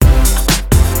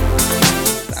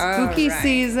Spooky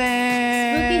season.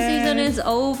 Spooky season is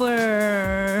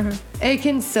over. It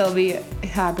can still be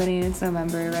happening. It's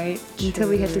November, right? True. Until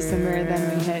we hit December,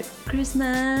 then we hit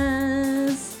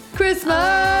Christmas.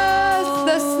 Oh.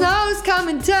 The snow's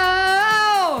coming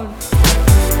down.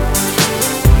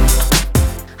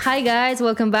 Hi guys,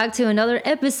 welcome back to another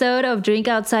episode of Drink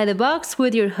Outside the Box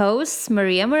with your hosts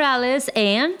Maria Morales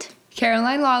and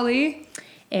Caroline Lawley.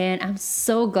 And I'm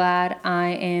so glad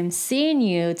I am seeing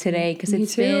you today because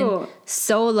it's been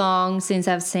so long since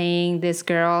I've seen this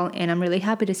girl, and I'm really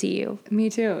happy to see you. Me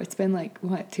too. It's been like,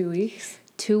 what, 2 weeks?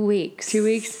 2 weeks. 2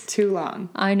 weeks, too long.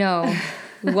 I know.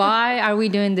 Why are we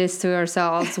doing this to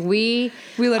ourselves? We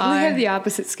literally have the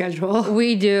opposite schedule.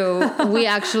 We do. We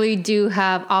actually do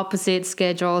have opposite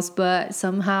schedules, but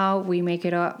somehow we make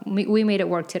it up. We made it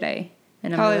work today,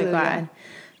 and I'm really glad.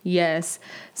 Yes.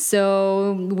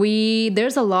 So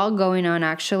there's a lot going on,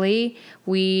 actually.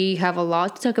 We have a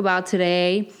lot to talk about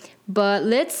today, but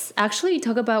let's actually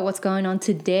talk about what's going on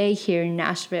today here in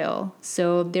Nashville.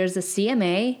 So there's a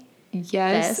CMA.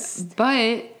 Yes, Fest.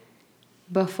 but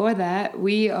before that,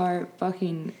 we are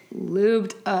fucking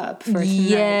lubed up for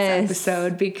tonight's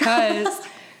episode because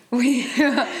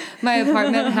my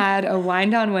apartment had a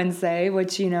wine down Wednesday,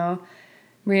 which,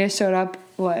 Maria showed up,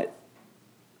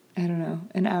 I don't know,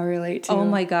 an hour late too. Oh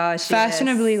my gosh.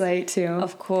 Fashionably late too.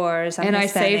 Of course. And I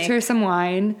saved her some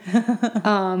wine.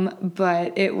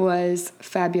 But it was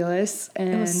fabulous. And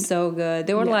it was so good.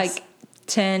 There were like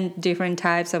 10 different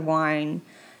types of wine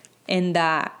in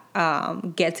that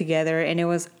get together, and it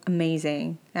was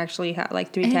amazing. Actually had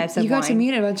like 3 types of wine. You got to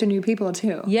meet a bunch of new people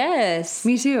too. Yes.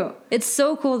 Me too. It's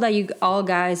so cool that you all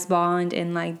guys bond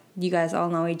and like you guys all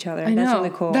know each other. That's really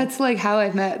cool. That's like how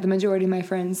I've met the majority of my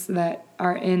friends that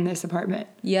are in this apartment.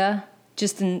 Yeah.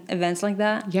 Just in events like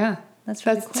that? Yeah. That's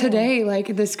really cool. Today,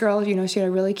 like this girl, she had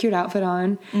a really cute outfit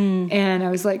on. And I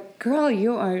was like, girl,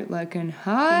 you are looking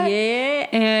hot. Yeah.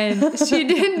 And she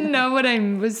didn't know what I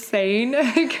was saying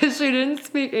because she didn't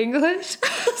speak English.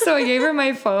 So I gave her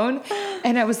my phone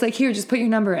and I was like, here, just put your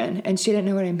number in. And she didn't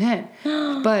know what I meant.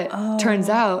 But turns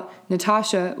out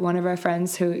Natasha, one of our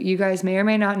friends who you guys may or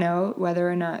may not know, whether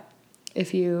or not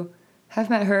if you have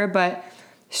met her, but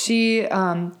she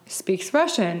speaks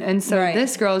Russian. And so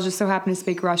this girl just so happened to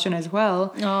speak Russian as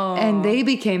well. Oh. And they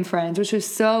became friends, which was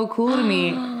so cool to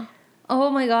me. Oh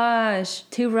my gosh.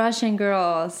 2 Russian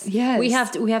girls. Yes. We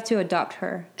have to adopt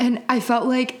her. And I felt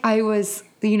like I was,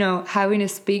 having to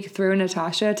speak through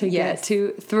Natasha to get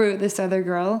through this other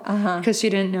girl. Because she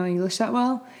didn't know English that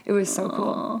well. It was so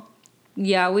cool.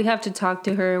 Yeah, we have to talk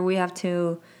to her. We have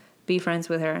to be friends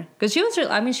with her. Because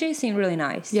she seemed really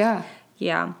nice. Yeah.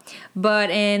 Yeah,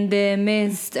 but in the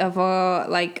midst of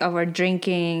our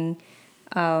drinking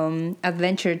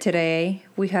adventure today,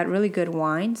 we had really good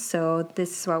wine. So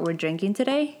this is what we're drinking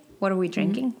today. What are we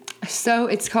drinking? So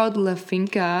it's called La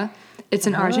Finca. It's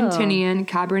an Argentinian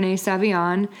Cabernet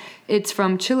Sauvignon. It's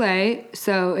from Chile,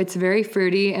 so it's very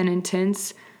fruity and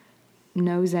intense.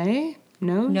 Nose?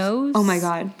 Oh my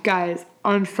God, guys,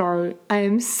 I'm sorry. I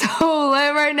am so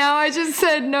lit right now. I just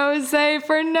said nose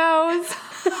for nose.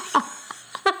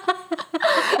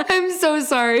 I'm so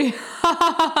sorry.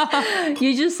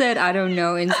 You just said I don't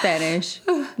know in Spanish.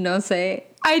 No sé.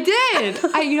 I did.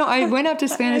 I went up to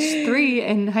Spanish 3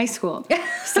 in high school,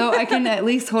 so I can at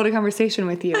least hold a conversation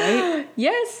with you, right?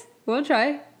 Yes, we'll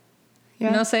try.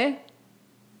 Yeah. No sé.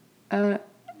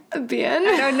 Bien.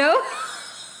 I don't know.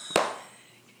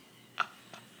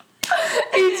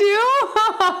 You do?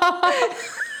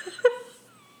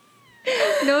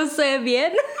 No sé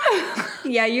bien.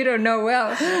 Yeah, you don't know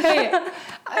well. Hey,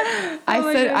 I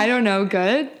said God. I don't know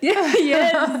good. Yeah,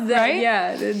 yes, right?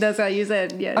 Yeah, that's what you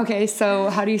said. Yeah. Okay, so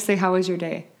how do you say how was your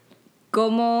day?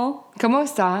 ¿Cómo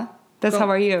está? That's how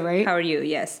are you, right? How are you?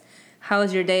 Yes. How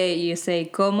was your day? You say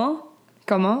 ¿Cómo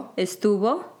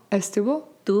estuvo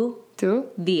tu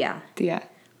día?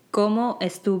 ¿Cómo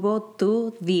estuvo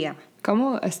tu día?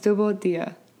 ¿Cómo estuvo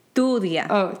día? Tu día.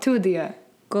 Oh, tu día.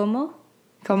 ¿Cómo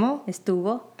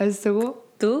estuvo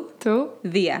tu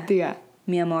día?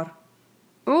 Mi amor.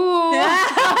 Ooh.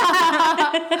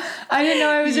 I didn't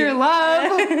know it was your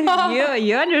love.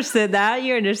 You understood that.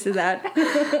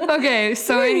 Okay,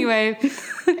 so anyway,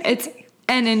 it's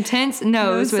an intense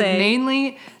nose with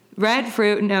mainly red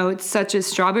fruit notes such as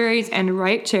strawberries and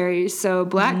ripe cherries. So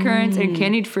black currants and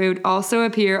candied fruit also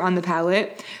appear on the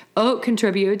palate. Oat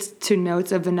contributes to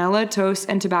notes of vanilla, toast,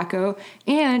 and tobacco,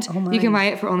 and you can buy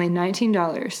it for only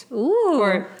 $19. Ooh.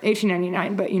 Or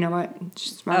 $18.99, but you know what?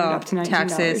 Just round it up to $19.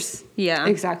 Taxes. Yeah.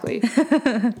 Exactly.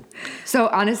 So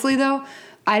honestly, though,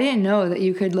 I didn't know that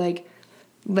you could like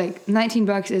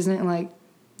 $19 isn't like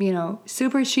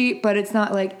super cheap, but it's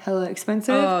not like hella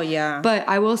expensive. Oh, yeah. But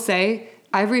I will say,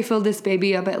 I've refilled this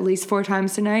baby up at least 4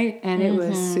 times tonight, and it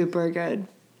was super good.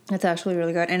 That's actually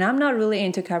really good. And I'm not really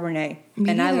into Cabernet.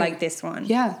 And I like this one.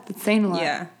 Yeah, that's saying a lot.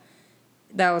 Yeah.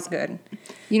 That was good.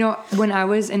 When I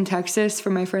was in Texas for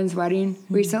my friend's wedding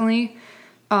recently,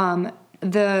 the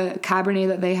Cabernet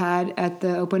that they had at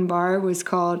the open bar was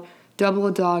called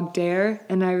Double Dog Dare,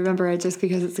 and I remember it just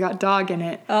because it's got dog in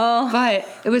it. Oh. But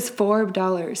it was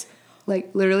 $4, like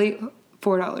literally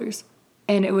 $4.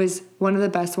 And it was one of the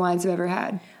best wines I've ever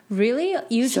had. Really?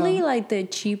 Usually, like, the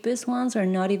cheapest ones are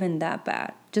not even that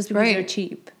bad, just because they're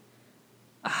cheap.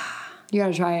 You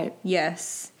gotta try it.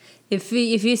 Yes. If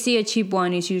you see a cheap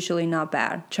one, it's usually not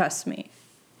bad. Trust me.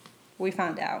 We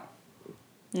found out.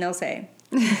 No say.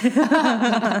 Bien,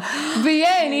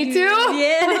 ¿y tú?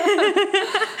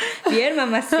 Bien,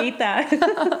 mamacita.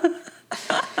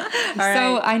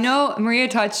 So I know Maria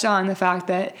touched on the fact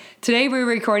that today we're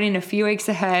recording a few weeks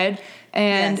ahead,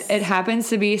 and it happens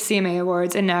to be CMA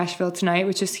Awards in Nashville tonight,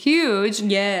 which is huge.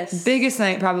 Yes. Biggest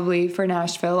night probably for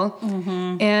Nashville.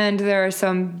 And there are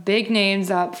some big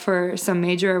names up for some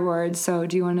major awards. So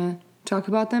do you want to talk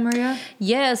about them, Maria?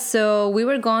 Yes, so we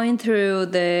were going through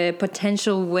the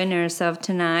potential winners of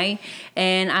tonight,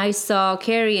 and I saw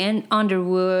Carrie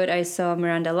Underwood, I saw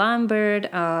Miranda Lambert,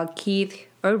 Keith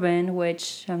Urban,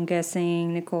 which I'm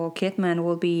guessing Nicole Kidman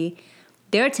will be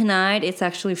there tonight. It's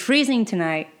actually freezing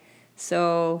tonight,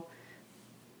 so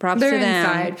props to them.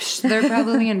 They're inside. They're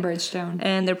probably in Bridgestone.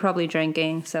 And they're probably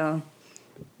drinking, so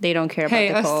they don't care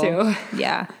about the cold. Us too.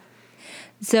 Yeah.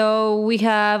 So we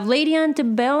have Lady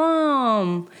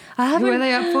Antebellum. Who are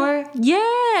they up for?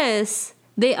 Yes,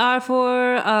 they are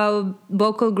for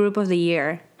Vocal Group of the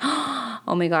Year.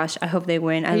 Oh my gosh, I hope they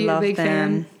win. I love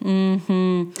them.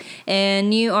 And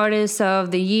New Artist of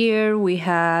the Year, we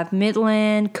have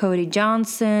Midland, Cody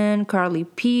Johnson, Carly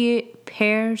Pierce.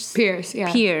 Pierce,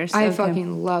 yeah. Pierce. I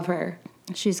fucking love her.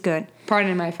 She's good.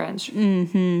 Pardon my French.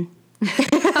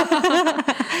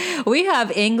 We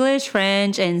have English,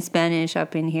 French, and Spanish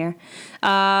up in here.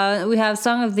 We have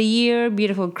Song of the Year,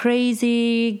 Beautiful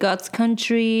Crazy, God's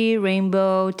Country,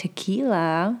 Rainbow,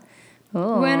 Tequila.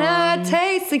 Oh. When I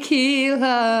taste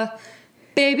tequila,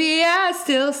 baby, I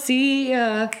still see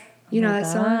ya. You know that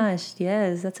song? Gosh,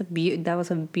 yes, that was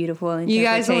a beautiful interpretation. You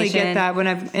guys only get that when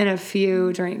I've in a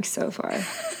few drinks so far.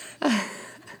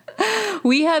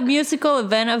 We have Musical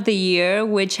Event of the Year,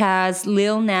 which has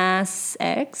Lil Nas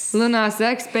X. Lil Nas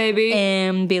X, baby.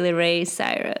 And Billy Ray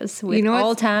Cyrus with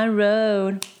Old Town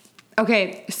Road.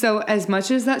 Okay, so as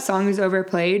much as that song is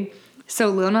overplayed, so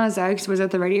Lil Nas X was at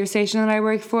the radio station that I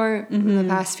worked for in the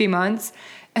past few months,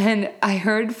 and I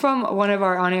heard from one of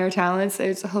our on-air talents,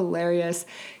 it's hilarious.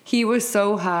 He was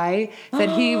so high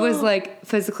that he was like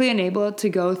physically unable to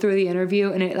go through the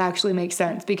interview, and it actually makes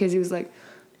sense because he was like,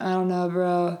 I don't know,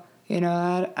 bro.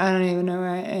 I don't even know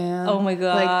where I am. Oh my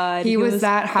God. Like, he was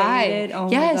that high. Oh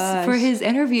my yes, gosh. for his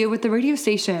interview with the radio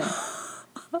station.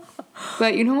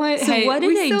 But you know what? So hey, what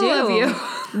did they do? Love you.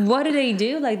 What did they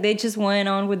do? Like, they just went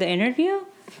on with the interview?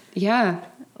 Yeah.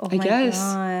 I guess.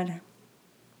 God.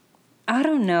 I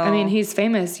don't know. I mean, he's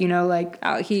famous, it's not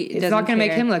going to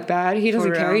make him look bad. He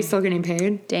doesn't care. He's still getting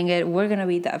paid. Dang it. We're going to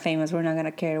be that famous. We're not going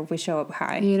to care if we show up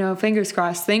high. Fingers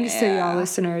crossed. Thanks to y'all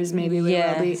listeners. Maybe we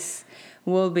will be.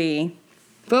 Will be.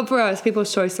 Vote for us,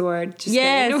 People's Choice Award. Just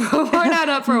kidding. We're not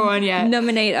up for one yet.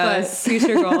 Nominate us.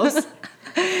 Future goals.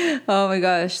 Oh my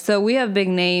gosh. So we have big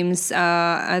names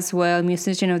as well.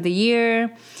 Musician of the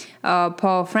Year,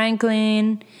 Paul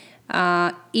Franklin,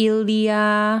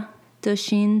 Ilya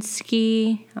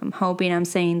Toshinsky. I'm hoping I'm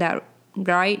saying that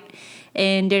right.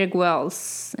 And Derek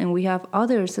Wells. And we have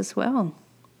others as well.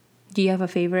 Do you have a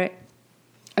favorite?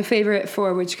 A favorite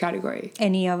for which category?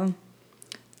 Any of them?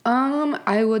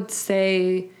 I would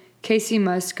say Casey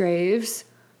Musgraves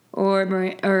or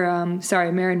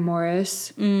Maren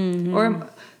Morris or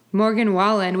Morgan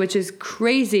Wallen, which is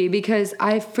crazy because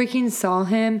I freaking saw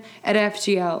him at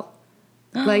FGL.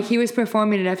 Like he was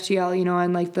performing at FGL,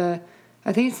 on like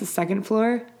I think it's the second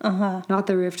floor. Not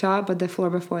the rooftop, but the floor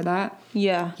before that.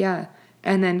 Yeah. Yeah.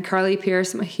 And then Carly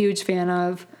Pierce, I'm a huge fan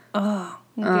of. Oh,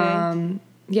 okay.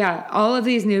 Yeah, all of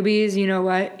these newbies, you know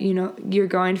what? You're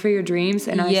going for your dreams,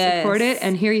 and I support it,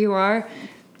 and here you are,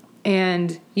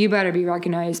 and you better be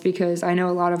recognized because I know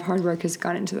a lot of hard work has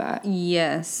gone into that.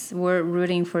 Yes, we're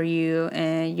rooting for you,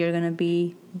 and you're going to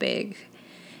be big.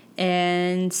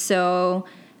 And so,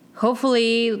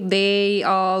 hopefully, they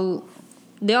all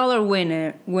are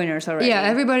winners already. Yeah,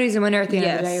 everybody's a winner at the end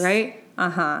of the day, right?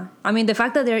 I mean, the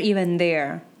fact that they're even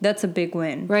there, that's a big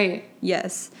win. Right.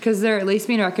 Yes. Because they're at least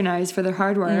being recognized for their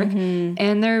hard work,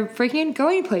 and they're freaking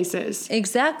going places.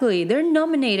 Exactly. They're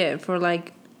nominated for,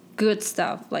 like, good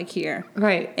stuff, like here.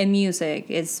 Right. And music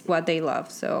is what they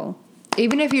love, so...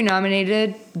 Even if you're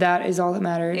nominated, that is all that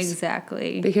matters.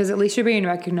 Exactly. Because at least you're being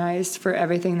recognized for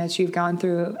everything that you've gone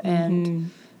through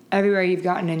and everywhere you've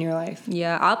gotten in your life.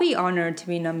 Yeah, I'll be honored to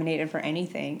be nominated for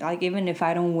anything. Like, even if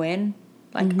I don't win,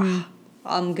 like,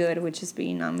 I'm good with just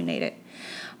being nominated.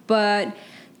 But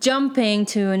jumping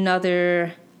to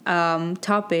another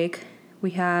topic,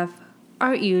 we have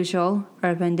our usual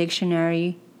Urban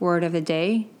Dictionary word of the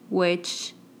day,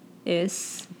 which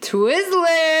is... Twizzlin'!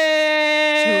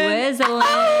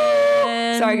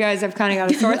 Twizzlin'! Sorry, guys, I've kind of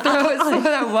got a sore throat, so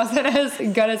that wasn't as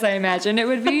good as I imagined it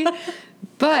would be.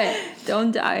 But...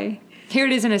 Don't die. Here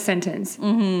it is in a sentence.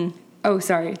 Oh,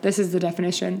 sorry. This is the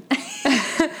definition.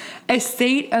 A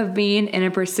state of being in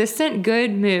a persistent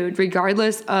good mood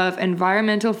regardless of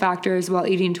environmental factors while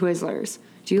eating Twizzlers.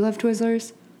 Do you love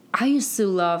Twizzlers? I used to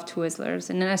love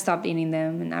Twizzlers, and then I stopped eating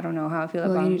them, and I don't know how I feel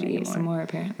about them you need to anymore. eat some more,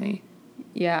 apparently.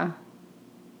 Yeah.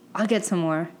 I'll get some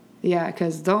more. Yeah,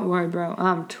 because don't worry, bro.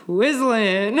 I'm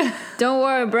Twizzlin'. Don't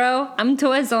worry, bro. I'm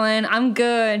Twizzlin'. I'm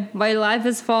good. My life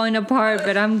is falling apart,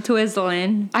 but I'm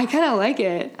Twizzlin'. I kind of like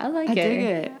it. I like I it. dig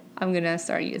it. I'm going to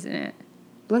start using it.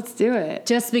 Let's do it.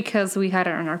 Just because we had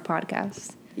it on our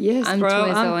podcast. Yes, I'm bro.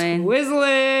 Twizzlin'. I'm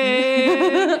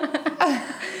Twizzlin'.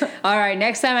 All right,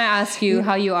 next time I ask you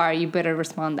how you are, you better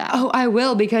respond that. Oh, I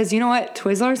will, because you know what?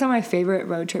 Twizzlers are my favorite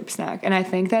road trip snack. And I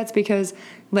think that's because,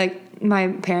 like, my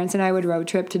parents and I would road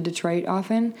trip to Detroit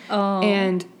often. Oh.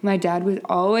 And my dad would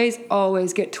always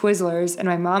get Twizzlers, and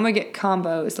my mom would get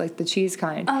combos, like the cheese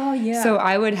kind. Oh, yeah. So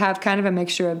I would have kind of a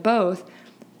mixture of both.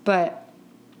 But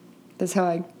that's how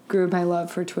I grew my love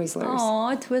for Twizzlers.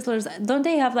 Oh, Twizzlers. Don't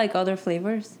they have, like, other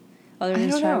flavors? Other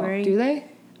than strawberry? Do they?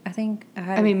 I think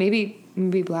I mean, maybe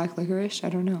black licorice. I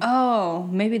don't know. Oh,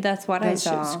 maybe that's what I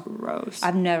saw. That's just gross.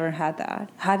 I've never had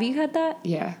that. Have you had that?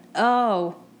 Yeah.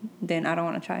 Oh, then I don't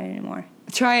want to try it anymore.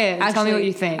 Try it. Tell me what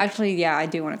you think. Actually, yeah, I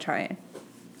do want to try it.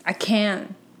 I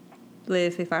can't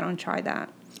live if I don't try that.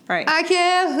 All right. I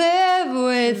can't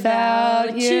live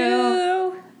without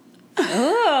you.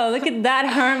 Oh, look at that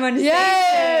harmonization.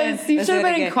 Yes! You should have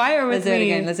been in choir with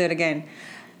me. Let's do it again.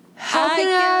 How can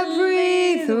I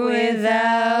breathe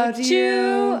without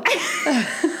you?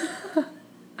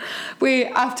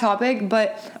 Wait, off topic,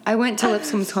 but I went to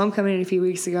Lipscomb's homecoming a few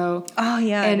weeks ago. Oh,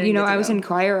 yeah. And, you know, I was in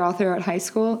choir all throughout high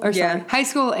school. High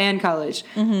school and college.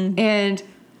 Mm-hmm. And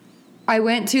I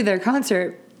went to their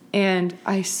concert, and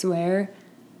I swear,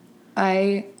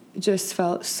 I just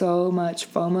felt so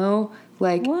much FOMO.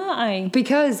 Like, why?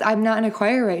 Because I'm not in a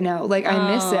choir right now. Like,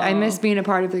 I miss it. I miss being a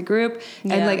part of the group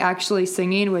and, like, actually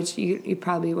singing, which you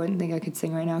probably wouldn't think I could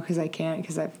sing right now because I can't,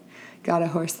 because I've got a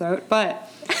hoarse throat. But,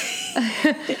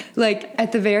 like,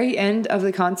 at the very end of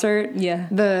the concert,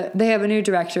 they have a new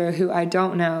director who I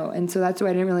don't know. And so that's why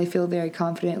I didn't really feel very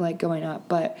confident, like, going up.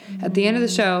 But at the end of the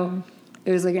show,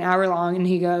 it was, like, an hour long, and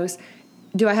he goes,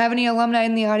 do I have any alumni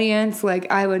in the audience?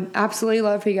 Like, I would absolutely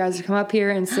love for you guys to come up here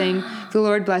and sing The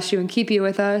Lord Bless You and Keep You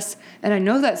with us. And I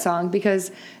know that song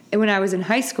because when I was in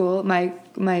high school, my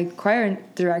choir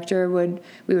director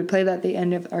we would play that at the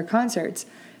end of our concerts.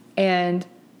 And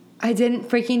I didn't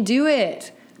freaking do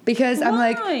it. Because Why? I'm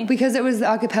like, because it was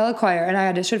the a cappella choir, and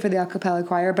I auditioned for the a cappella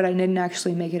choir, but I didn't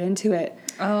actually make it into it.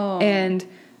 Oh. And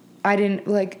I didn't,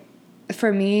 like,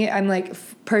 for me, I'm like,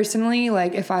 personally,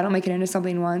 like, if I don't make it into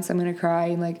something once, I'm gonna cry,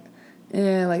 and like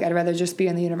I'd rather just be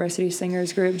in the university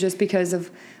singers group, just because of,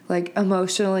 like,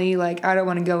 emotionally, like, I don't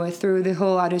want to go through the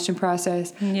whole audition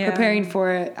process, preparing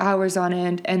for it hours on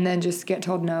end, and then just get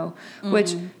told no.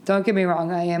 Which, don't get me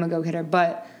wrong, I am a go-getter,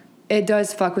 but it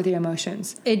does fuck with your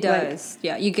emotions. It does. Like,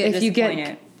 yeah, you get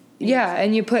disappointed. Yeah,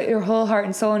 and you put your whole heart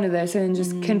and soul into this and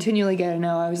just continually get a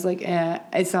no. I was like,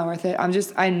 it's not worth it.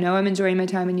 I know I'm enjoying my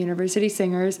time in university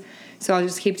singers, so I'll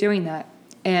just keep doing that.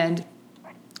 And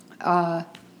now,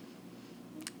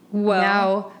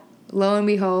 lo and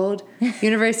behold,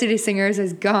 University Singers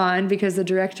is gone because the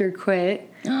director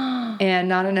quit and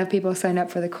not enough people signed up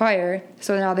for the choir.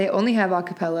 So now they only have a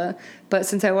cappella. But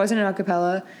since I wasn't in a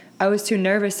cappella, I was too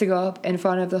nervous to go up in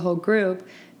front of the whole group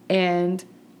and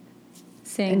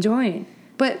sing and join.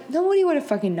 But nobody would have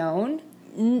fucking known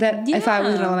that if I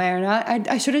was an alumni or not.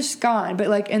 I should have just gone. But,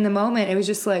 like, in the moment, it was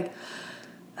just like,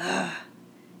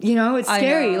 you know, it's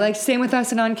scary. Like, same with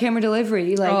us in on-camera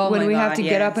delivery. Like, when we have to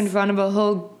get up in front of a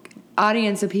whole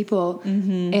audience of people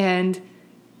and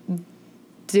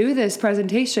do this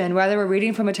presentation, whether we're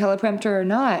reading from a teleprompter or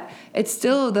not. It's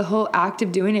still the whole act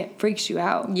of doing it freaks you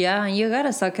out. Yeah, you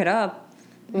gotta suck it up.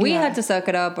 We had to suck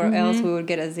it up or else we would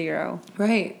get a 0.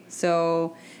 Right.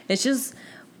 So it's just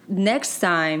next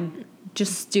time,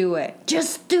 just do it.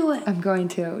 Just do it. I'm going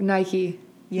to. Nike.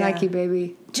 Yeah. Nike,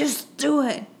 baby. Just do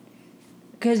it.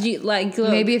 Because you, like, look,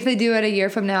 maybe if they do it a year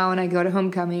from now and I go to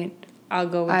homecoming, I'll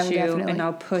go with you and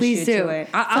I'll push Please you do. to it.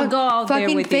 I'll go out there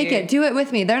with you. Fucking fake it. Do it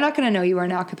with me. They're not going to know you are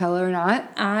an acapella or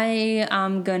not. I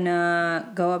am going to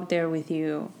go up there with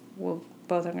you. We'll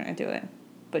both are going to do it.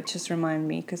 But just remind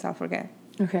me because I'll forget.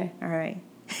 Okay. All right.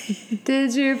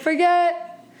 Did you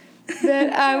forget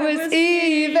that I was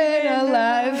even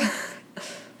alive?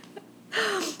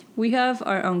 We have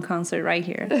our own concert right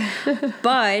here.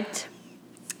 But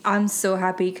I'm so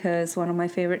happy because one of my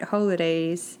favorite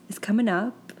holidays is coming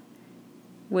up,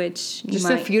 which just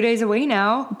a few days away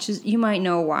now. You might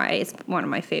know why it's one of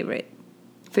my favorite.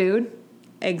 Food?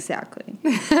 Exactly.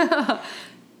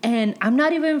 And I'm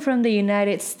not even from the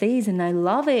United States, and I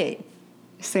love it.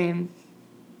 Same.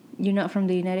 You're not from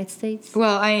the United States?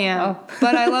 Well, I am,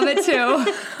 but I love it too.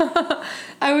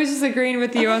 I was just agreeing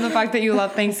with you on the fact that you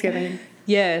love Thanksgiving.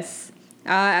 Yes.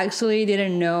 I actually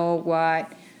didn't know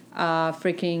what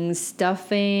freaking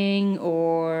stuffing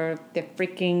or the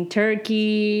freaking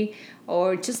turkey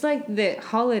or just like the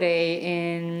holiday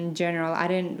in general.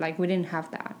 We didn't have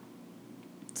that.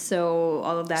 So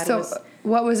all of that was...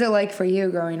 what was it like for you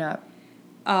growing up?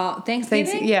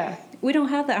 Thanksgiving? Yeah. We don't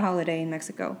have that holiday in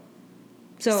Mexico.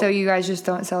 So you guys just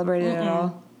don't celebrate it at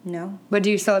all? No. But do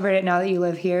you celebrate it now that you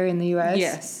live here in the U.S.?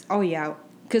 Yes. Oh, yeah.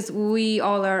 Because we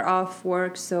all are off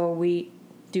work, so we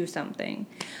do something.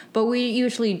 But we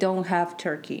usually don't have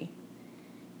turkey.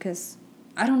 Because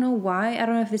I don't know why. I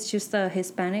don't know if it's just a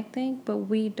Hispanic thing, but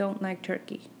we don't like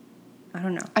turkey. I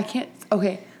don't know. I can't...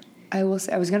 Okay. I will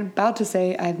say... I was about to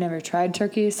say I've never tried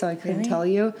turkey, so I couldn't tell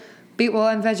you. Well,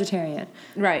 I'm vegetarian.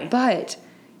 Right. But...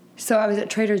 So I was at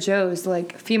Trader Joe's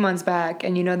like a few months back,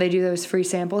 and they do those free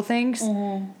sample things.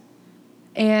 Mm-hmm.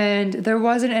 And there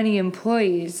wasn't any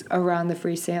employees around the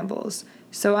free samples.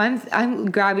 So I'm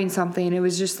grabbing something. It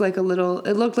was just like a little.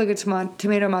 It looked like a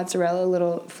tomato mozzarella,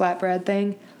 little flatbread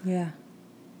thing. Yeah.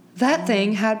 That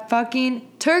thing had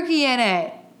fucking turkey in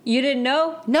it. You didn't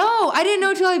know? No, I didn't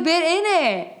know till I bit in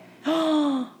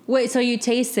it. Wait, so you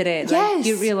tasted it? Yes. Like,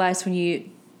 you realized when you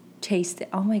tasted it.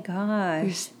 Oh my gosh. It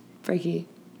was freaky.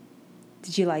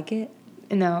 Did you like it?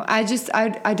 No, I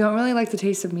don't really like the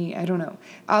taste of meat. I don't know.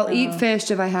 I'll eat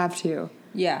fish if I have to.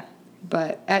 Yeah.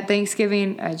 But at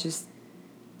Thanksgiving, I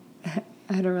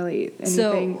don't really eat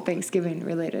anything Thanksgiving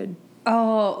related.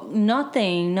 Oh,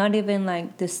 nothing. Not even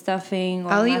like the stuffing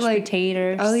or mashed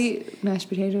potatoes. I'll eat mashed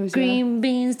potatoes. Green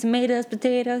beans, tomatoes,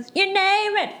 potatoes. You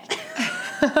name it.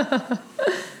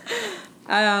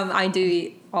 I do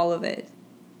eat all of it.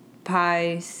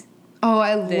 Pies. Oh,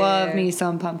 I love me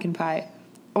some pumpkin pie.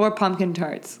 Or pumpkin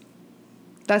tarts.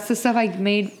 That's the stuff I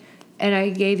made, and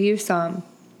I gave you some.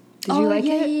 Did you like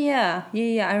it? Yeah.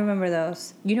 I remember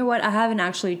those. You know what? I haven't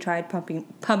actually tried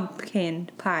pumpkin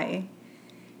pie.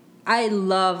 I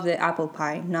love the apple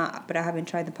pie, but I haven't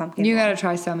tried the pumpkin. You gotta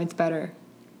try some. It's better.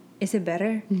 Is it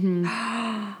better?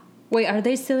 Mm-hmm. Wait, are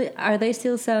they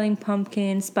still selling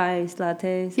pumpkin spice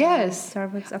lattes? Yes.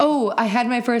 Starbucks. Okay. Oh, I had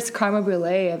my first caramel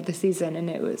brulee of the season, and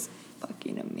it was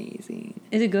fucking amazing.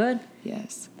 Is it good?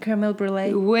 Yes. Caramel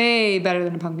brulee? Way better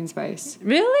than a pumpkin spice.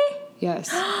 Really?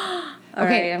 Yes.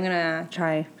 Okay, I'm gonna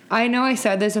try. I know I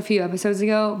said this a few episodes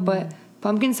ago, but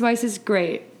pumpkin spice is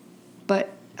great, but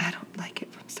I don't like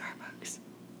it from Starbucks.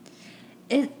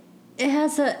 It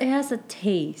has a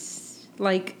taste.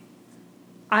 Like,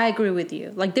 I agree with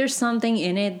you. Like, there's something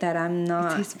in it that I'm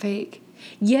not... It tastes fake.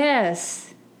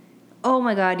 Yes. Oh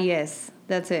my God, yes.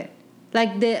 That's it.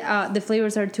 Like, the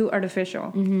flavors are too artificial.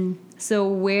 Mm-hmm. So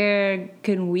where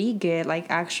can we get, like,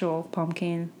 actual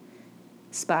pumpkin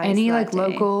spice Any, latte? like,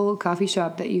 local coffee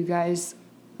shop that you guys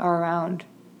are around,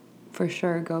 for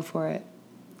sure, go for it.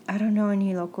 I don't know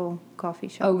any local coffee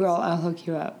shops. Oh, girl, I'll hook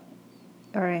you up.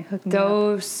 All right, hook me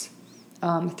Dose,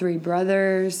 Three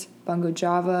Brothers, Bungo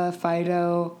Java,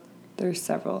 Fido. There's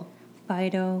several.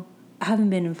 Fido. I haven't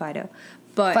been in Fido.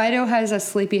 But Fido has a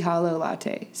Sleepy Hollow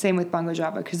latte. Same with Bungo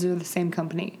Java because they're the same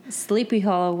company. Sleepy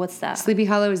Hollow, what's that? Sleepy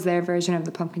Hollow is their version of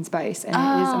the pumpkin spice, and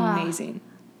it is amazing.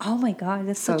 Oh my God,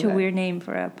 that's such a weird name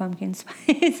for a pumpkin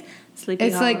spice. Sleepy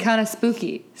Hollow. It's like kind of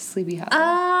spooky. Sleepy Hollow.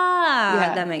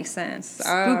 Yeah, that makes sense.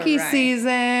 Spooky season.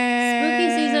 Spooky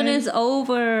season is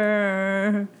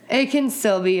over. It can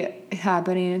still be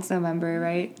happening. It's November,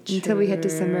 right? True. Until we hit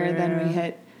December, then we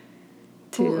hit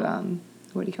to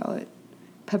what do you call it?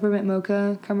 peppermint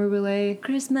mocha, creme brulee.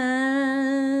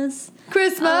 Christmas.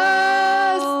 Christmas!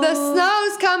 Oh. The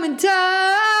snow's coming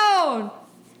down!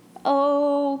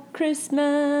 Oh,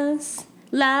 Christmas.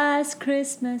 Last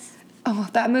Christmas. Oh,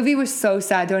 that movie was so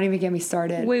sad. Don't even get me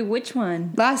started. Wait, which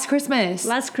one? Last Christmas.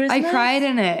 Last Christmas? I cried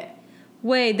in it.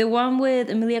 Wait, the one with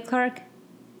Emilia Clarke?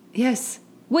 Yes.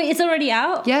 Wait, it's already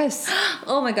out? Yes.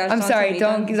 Oh my gosh. I'm sorry.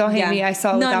 Don't hate me. I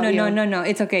saw it without you. No.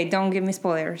 It's okay. Don't give me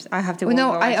spoilers. I have to Well,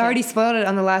 no, I already it. spoiled it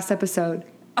on the last episode.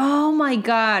 Oh my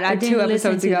god. I didn't 2 listen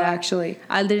episodes to ago, that. actually.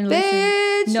 I didn't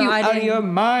Bitch, listen. No, you I out didn't. of your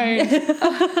mind.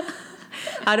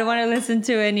 I don't want to listen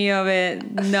to any of it.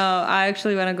 No, I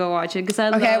actually want to go watch it because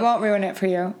I won't ruin it for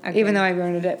you. Okay. Even though I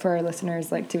ruined it for our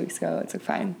listeners like 2 weeks ago. It's like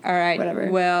fine. All right.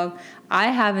 Whatever. Well, I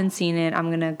haven't seen it. I'm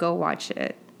going to go watch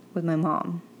it with my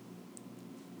mom.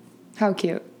 How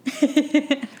cute.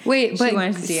 Wait, but She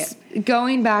wanted to see it.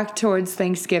 Going back towards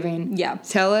Thanksgiving. Yeah.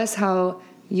 Tell us how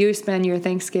you spend your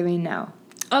Thanksgiving now.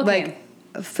 Okay.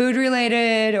 Like food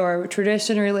related or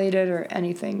tradition related or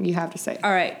anything you have to say. All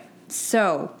right.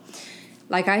 So,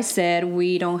 like I said,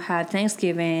 we don't have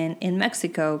Thanksgiving in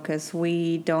Mexico because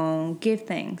we don't give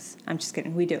things. I'm just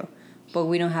kidding. We do. But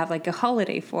we don't have like a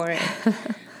holiday for it.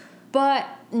 But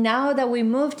now that we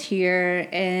moved here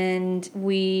and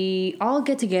we all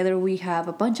get together, we have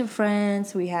a bunch of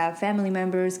friends, we have family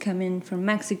members coming from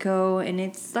Mexico, and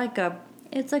it's like a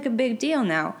big deal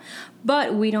now.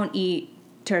 But we don't eat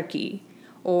turkey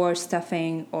or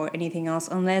stuffing or anything else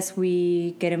unless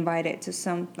we get invited to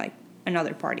some like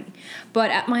another party.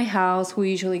 But at my house,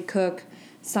 we usually cook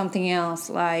something else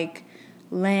like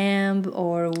lamb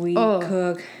or we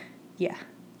cook, yeah.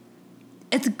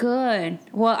 It's good.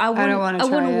 Well, I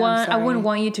wouldn't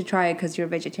want you to try it because you're a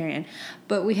vegetarian.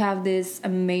 But we have this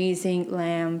amazing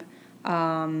lamb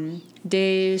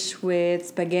dish with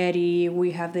spaghetti.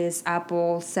 We have this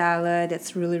apple salad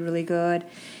that's really, really good.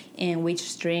 And we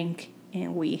just drink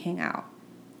and we hang out.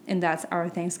 And that's our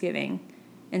Thanksgiving.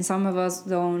 And some of us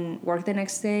don't work the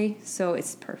next day, so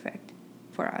it's perfect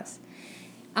for us.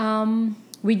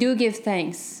 We do give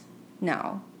thanks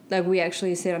now. Like, we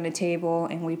actually sit on the table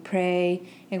and we pray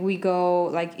and we go,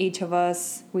 like, each of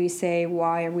us, we say,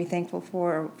 why are we thankful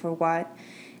for what?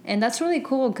 And that's really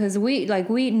cool because we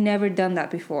never done that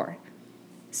before.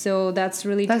 So that's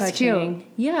really touching. Cute.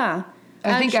 Yeah.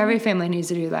 I think every family needs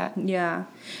to do that. Yeah.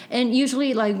 And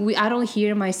usually, like, I don't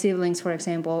hear my siblings, for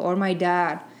example, or my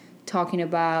dad talking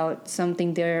about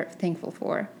something they're thankful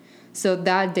for. So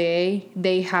that day,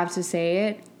 they have to say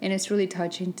it, and it's really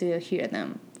touching to hear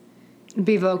them.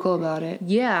 Be vocal about it.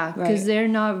 Yeah, because they're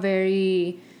not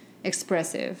very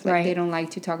expressive. Like, they don't like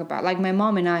to talk about. Like, my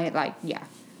mom and I, like, yeah,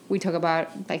 we talk about,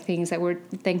 like, things that we're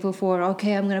thankful for.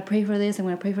 Okay, I'm going to pray for this. I'm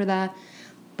going to pray for that.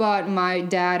 But my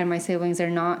dad and my siblings are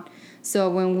not. So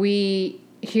when we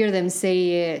hear them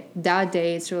say it that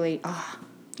day, it's really,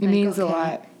 it means a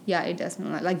lot. Yeah, it does mean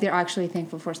a lot. Like, they're actually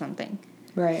thankful for something.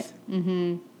 Right.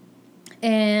 Mm-hmm.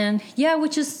 And, yeah, we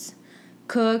just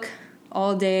cook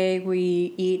all day,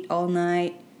 we eat all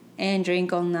night and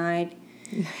drink all night.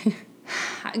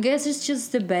 I guess it's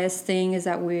just the best thing is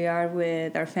that we are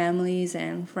with our families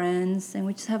and friends and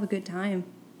we just have a good time.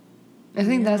 I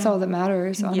think that's all that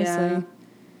matters, honestly.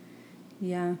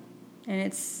 Yeah. And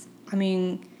it's, I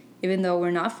mean, even though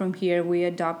we're not from here, we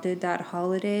adopted that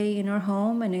holiday in our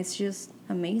home and it's just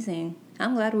amazing.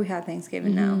 I'm glad we have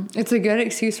Thanksgiving now. It's a good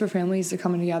excuse for families to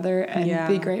come together and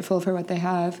be grateful for what they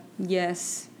have.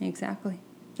 Yes, exactly.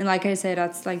 And like I said,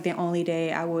 that's like the only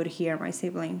day I would hear my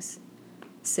siblings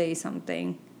say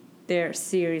something they're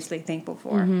seriously thankful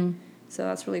for. Mm-hmm. So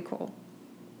that's really cool.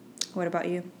 What about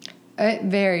you? It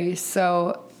varies.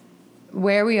 So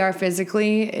where we are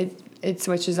physically, it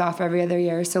switches off every other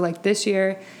year. So like this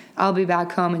year, I'll be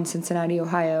back home in Cincinnati,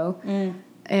 Ohio.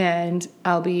 And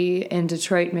I'll be in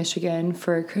Detroit, Michigan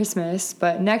for Christmas.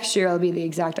 But next year, I'll be the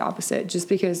exact opposite just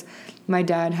because my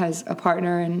dad has a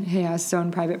partner and he has his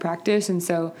own private practice. And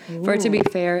so for it to be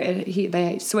fair,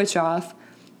 they switch off.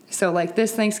 So like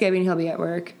this Thanksgiving, he'll be at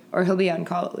work or he'll be on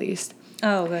call at least.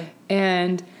 Oh, okay.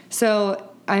 And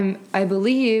so I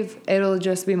believe it'll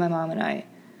just be my mom and I.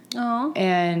 Oh.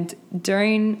 And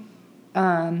during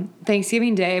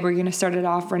Thanksgiving Day, we're going to start it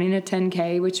off running a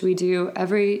 10K, which we do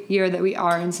every year that we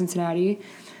are in Cincinnati.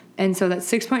 And so that's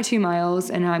 6.2 miles,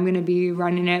 and I'm going to be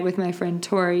running it with my friend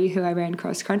Tori, who I ran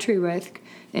cross country with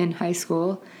in high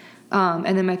school.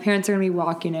 And then my parents are going to be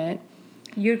walking it.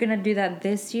 You're going to do that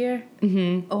this year?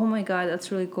 Mm-hmm. Oh my God,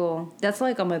 that's really cool. That's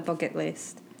like on my bucket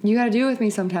list. You got to do it with me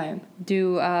sometime.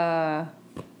 Do a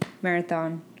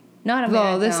marathon. Not a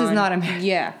marathon. Well, this is not a marathon.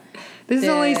 Yeah. This is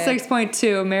only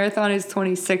 6.2. Marathon is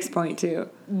 26.2.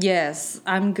 Yes,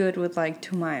 I'm good with like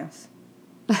 2 miles.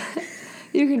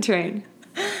 You can train.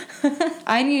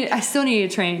 I still need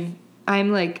to train.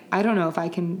 I'm like, I don't know if I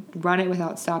can run it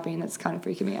without stopping. That's kind of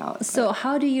freaking me out. So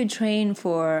how do you train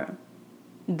for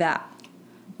that?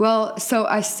 Well, so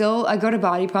I go to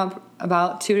Body Pump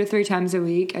about 2 to 3 times a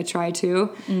week. I try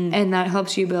to. And that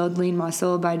helps you build lean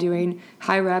muscle by doing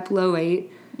high rep, low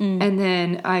weight. And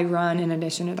then I run in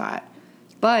addition to that.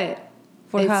 But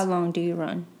for how long do you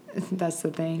run? That's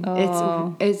the thing.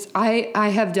 Oh. I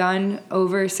have done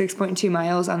over 6.2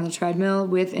 miles on the treadmill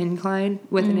with an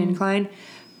incline.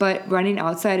 But running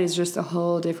outside is just a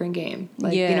whole different game.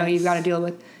 Like, you know, you've got to deal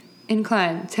with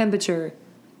incline, temperature,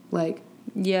 like...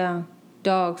 Yeah.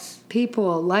 Dogs.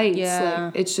 People, lights. Yeah.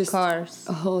 Like, it's just cars.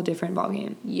 a whole different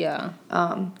ballgame. Yeah.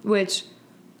 Which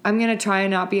I'm going to try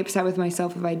and not be upset with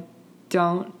myself if I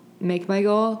don't make my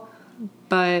goal.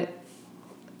 But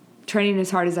training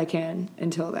as hard as I can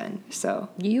until then. So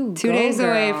 2 days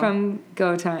away from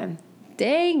go time.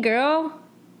 Dang, girl.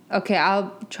 Okay,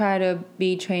 I'll try to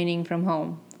be training from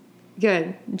home.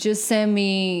 Good. Just send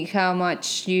me how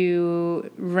much you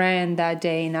ran that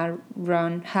day, and I'll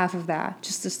run half of that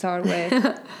just to start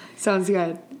with. Sounds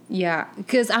good. Yeah,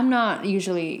 because I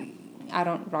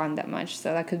don't run that much,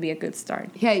 so that could be a good start.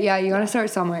 Yeah, you got to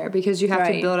start somewhere because you have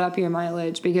to build up your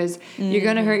mileage because you're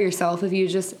going to hurt yourself if you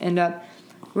just end up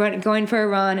going for a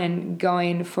run and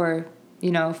going for,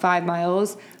 5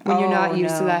 miles when you're not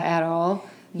used to that at all.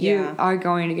 You are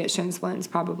going to get shin splints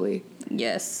probably.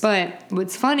 Yes. But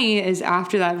what's funny is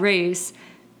after that race,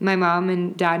 my mom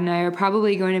and dad and I are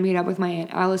probably going to meet up with my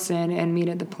Aunt Allison and meet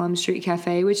at the Plum Street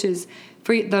Cafe, which is,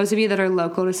 for those of you that are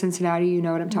local to Cincinnati, you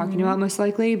know what I'm talking about most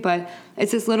likely. But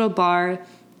it's this little bar,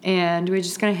 and we're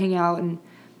just going to hang out and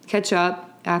catch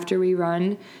up after we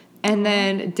run. And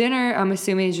then dinner, I'm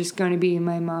assuming, is just going to be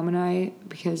my mom and I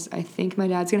because I think my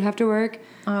dad's going to have to work.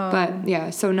 But, yeah,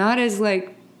 so not as,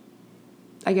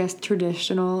 I guess,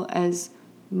 traditional as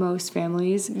most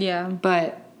families. Yeah.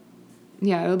 But,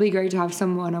 yeah, it'll be great to have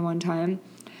some one-on-one time.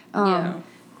 And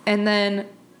then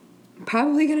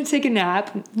probably going to take a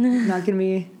nap. Not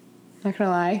going to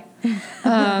lie.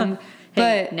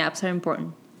 But naps are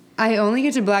important. I only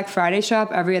get to Black Friday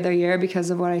shop every other year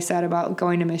because of what I said about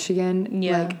going to Michigan.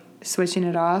 Yeah. Switching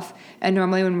it off. And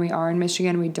normally when we are in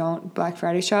Michigan, we don't Black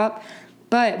Friday shop.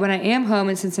 But when I am home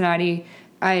in Cincinnati,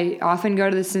 I often go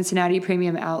to the Cincinnati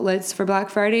Premium Outlets for Black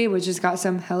Friday, which has got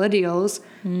some hella deals,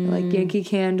 like Yankee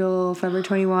Candle, Forever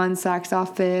 21, Saks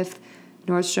Off 5th,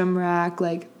 Nordstrom Rack,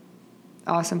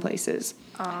 awesome places.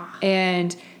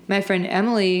 And my friend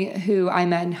Emily, who I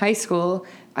met in high school,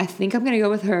 I think I'm going to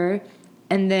go with her.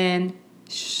 And then,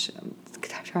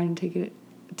 I'm trying to take it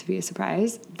to be a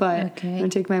surprise, but I'm going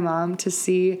to take my mom to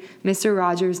see Mr.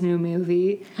 Rogers' new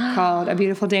movie called A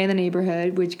Beautiful Day in the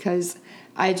Neighborhood, because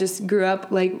I just grew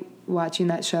up watching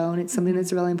that show, and it's something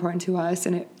that's really important to us,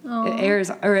 and it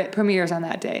premieres on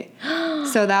that day.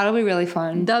 So that'll be really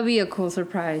fun. That'll be a cool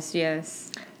surprise,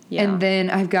 yes. Yeah. And then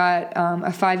I've got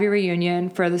a 5-year reunion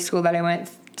for the school that I went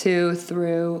to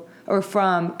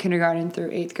from kindergarten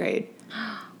through 8th grade.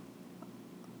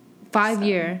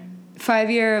 5-year,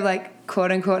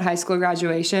 quote unquote high school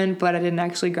graduation, but I didn't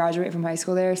actually graduate from high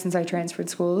school there since I transferred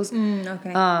schools.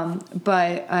 Okay.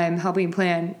 But I'm helping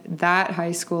plan that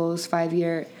high school's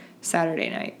 5-year Saturday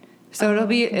night. So it'll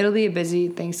be a busy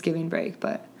Thanksgiving break,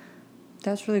 but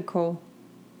that's really cool.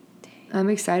 I'm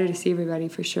excited to see everybody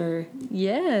for sure.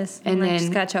 Yes. And then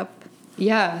just catch up.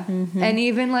 Yeah. And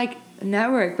even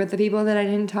network with the people that I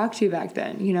didn't talk to back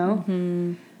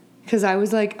then, Because I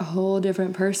was a whole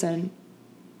different person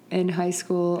in high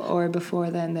school or before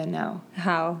then than now.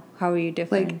 How are you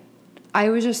different? I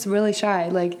was just really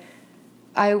shy.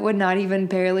 I would not even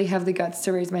barely have the guts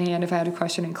to raise my hand if I had a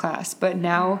question in class. But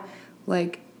now,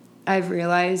 I've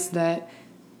realized that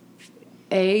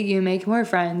you make more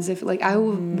friends if I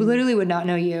literally would not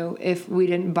know you if we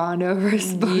didn't bond over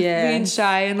being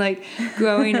shy and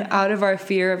growing out of our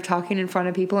fear of talking in front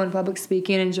of people and public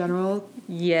speaking in general.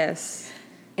 Yes.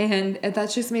 And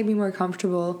that's just made me more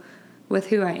comfortable with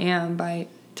who I am by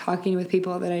talking with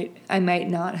people that I might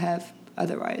not have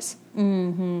otherwise.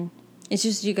 It's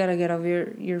just you gotta get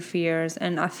over your fears,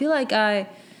 and I feel like I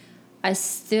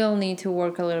still need to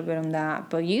work a little bit on that.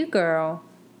 But you, girl,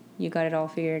 you got it all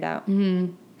figured out.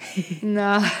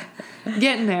 Nah,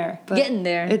 getting there. But getting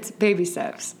there. It's baby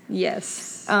steps.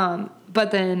 Yes.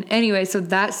 But then anyway, so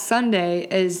that Sunday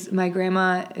is my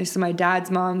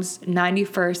dad's mom's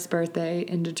 91st birthday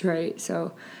in Detroit.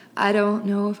 So I don't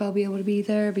know if I'll be able to be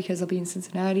there because I'll be in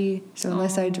Cincinnati. So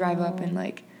unless I drive up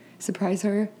and surprise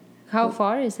her. How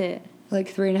far is it?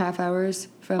 3.5 hours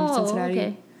from Cincinnati.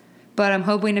 Okay. But I'm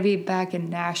hoping to be back in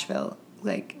Nashville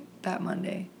that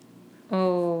Monday.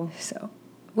 Oh. So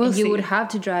we'll see. You would have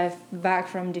to drive back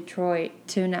from Detroit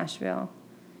to Nashville.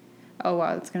 Oh,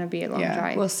 wow. It's going to be a long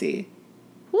drive. We'll see.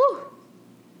 Woo!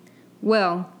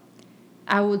 Well,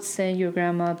 I would send your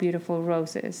grandma beautiful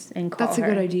roses and call her. That's a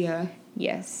good idea.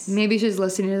 Yes. Maybe she's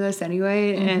listening to this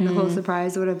anyway, and the whole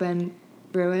surprise would have been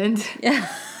ruined. Yeah.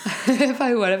 If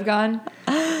I would have gone.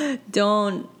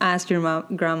 Don't ask your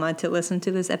grandma to listen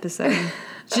to this episode.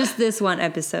 Just this one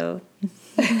episode.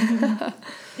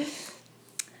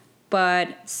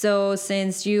 But so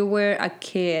since you were a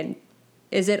kid,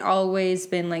 is it always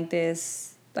been like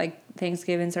this? Like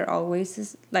Thanksgivings are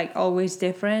always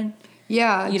different?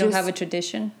 Yeah. You don't have a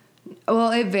tradition?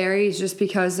 Well, it varies just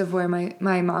because of where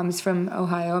my mom's from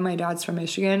Ohio and my dad's from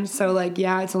Michigan. So, like,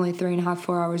 yeah, it's only 3.5,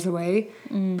 4 hours away.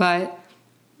 But,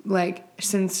 like,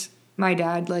 since my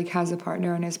dad, like, has a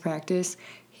partner in his practice,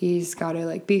 he's got to,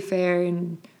 like, be fair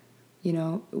and, you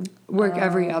know, work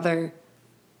every other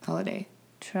holiday.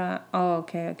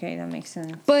 Okay, that makes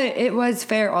sense. But it was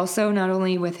fair also, not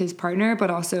only with his partner,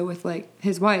 but also with, like,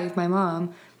 his wife, my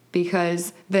mom,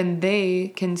 because then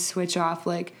they can switch off,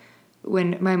 like,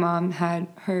 when my mom had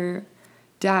her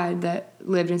dad that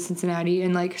lived in Cincinnati,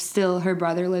 and, like, still her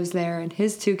brother lives there and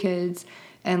his 2 kids,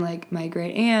 and, like, my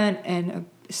great aunt and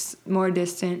more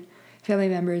distant family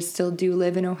members still do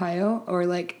live in Ohio or,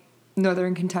 like,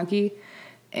 northern Kentucky.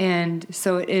 And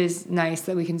so it is nice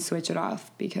that we can switch it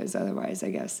off, because otherwise, I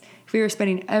guess, if we were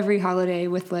spending every holiday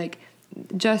with, like,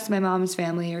 just my mom's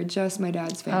family or just my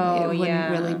dad's family, it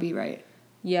wouldn't really be right.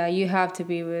 Yeah, you have to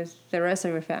be with the rest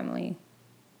of your family.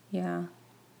 Yeah.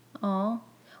 Aw.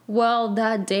 Well,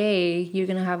 that day, you're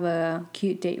going to have a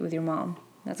cute date with your mom.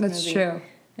 That's true.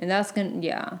 And that's going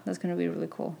to be really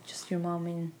cool. Just your mom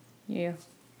and you.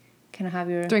 Can I have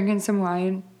your... Drinking some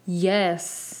wine.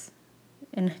 Yes.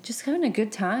 And just having a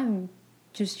good time.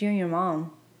 Just you and your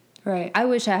mom. Right. I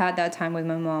wish I had that time with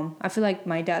my mom. I feel like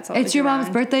my dad's always It's your around.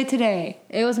 mom's birthday today.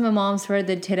 It was my mom's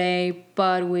birthday today,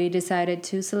 but we decided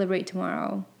to celebrate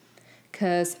tomorrow.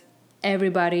 Because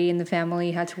everybody in the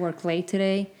family had to work late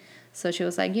today. So she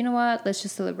was like, you know what? Let's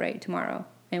just celebrate tomorrow.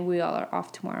 And we all are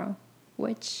off tomorrow.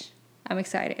 Which I'm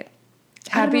excited.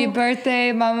 Happy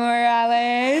birthday, Mama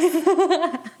Morales.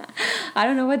 I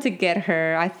don't know what to get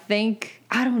her. I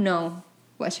don't know.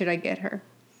 What should I get her?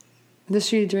 Does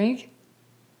she drink?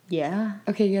 Yeah.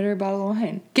 Okay, get her a bottle of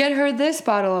wine. Get her this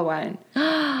bottle of wine.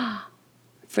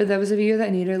 For those of you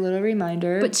that need a little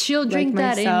reminder. But she'll drink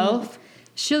like myself.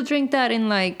 She'll drink that in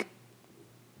like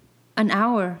an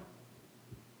hour.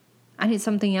 I need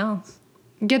something else.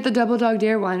 Get the Double Dog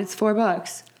Dare one. It's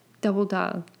 $4. Double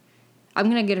Dog. I'm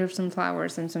going to get her some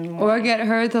flowers and some more. Or get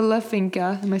her the La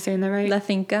Finca. Am I saying that right? La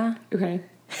Finca. Okay.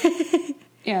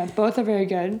 Yeah, both are very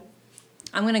good.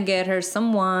 I'm going to get her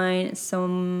some wine,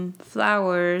 some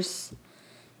flowers,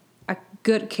 a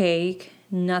good cake,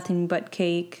 nothing but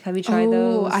cake. Have you tried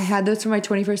those? I had those for my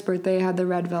 21st birthday. I had the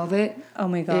red velvet. Oh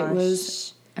my gosh. It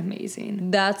was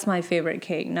amazing. That's my favorite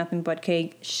cake, nothing but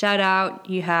cake. Shout out,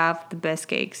 you have the best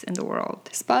cakes in the world.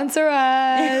 Sponsor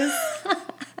us.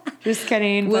 Just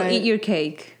kidding. We'll eat your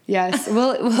cake. Yes,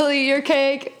 we'll eat your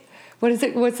cake. What is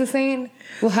it? What's the saying?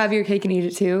 We'll have your cake and eat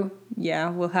it too. Yeah,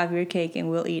 we'll have your cake and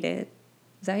we'll eat it.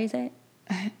 Is that how you say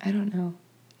it? I don't know.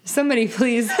 Somebody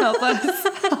please help us.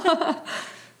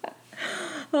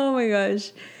 Oh my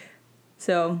gosh.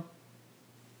 So,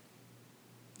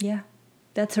 yeah,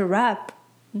 that's a wrap.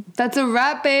 That's a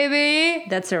wrap, baby.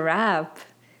 That's a wrap.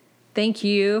 Thank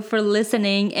you for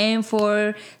listening and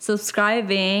for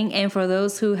subscribing. And for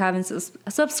those who haven't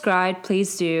subscribed,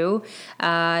 please do.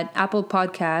 Apple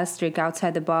Podcasts, Drink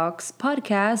Outside the Box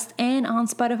podcast, and on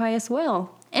Spotify as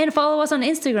well. And follow us on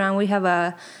Instagram. We have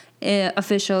a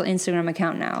official Instagram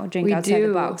account now, Drink Outside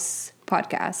the Box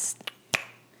podcast.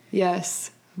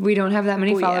 Yes. We don't have that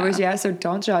many followers yet, so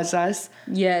don't judge us.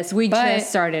 Yes, we just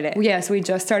started it. Yes, we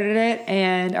just started it,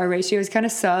 and our ratios kind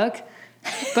of suck.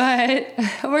 But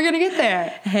we're going to get there.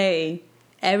 Hey,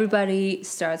 everybody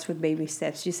starts with baby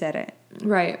steps. You said it.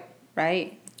 Right.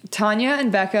 Right? Tanya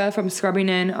and Becca from Scrubbing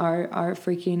In are our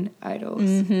freaking idols.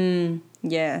 Mm-hmm.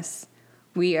 Yes.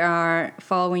 We are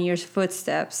following your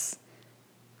footsteps.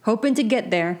 Hoping to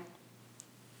get there.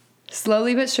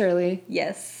 Slowly but surely.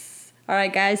 Yes. All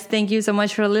right, guys. Thank you so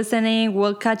much for listening.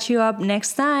 We'll catch you up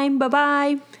next time.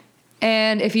 Bye-bye.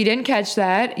 And if you didn't catch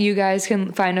that, you guys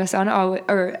can find us on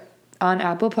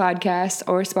Apple Podcasts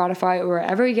or Spotify or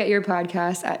wherever you get your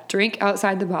podcasts at Drink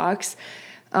Outside the Box.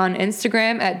 On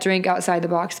Instagram at Drink Outside the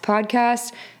Box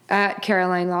Podcast. At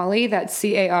Caroline Lawley, that's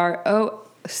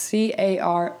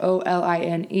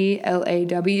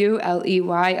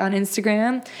Carolinelawley on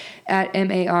Instagram, at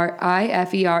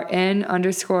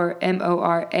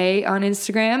MARIFERN_MORA on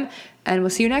Instagram. And we'll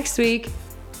see you next week.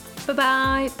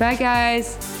 Bye-bye. Bye,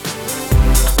 guys.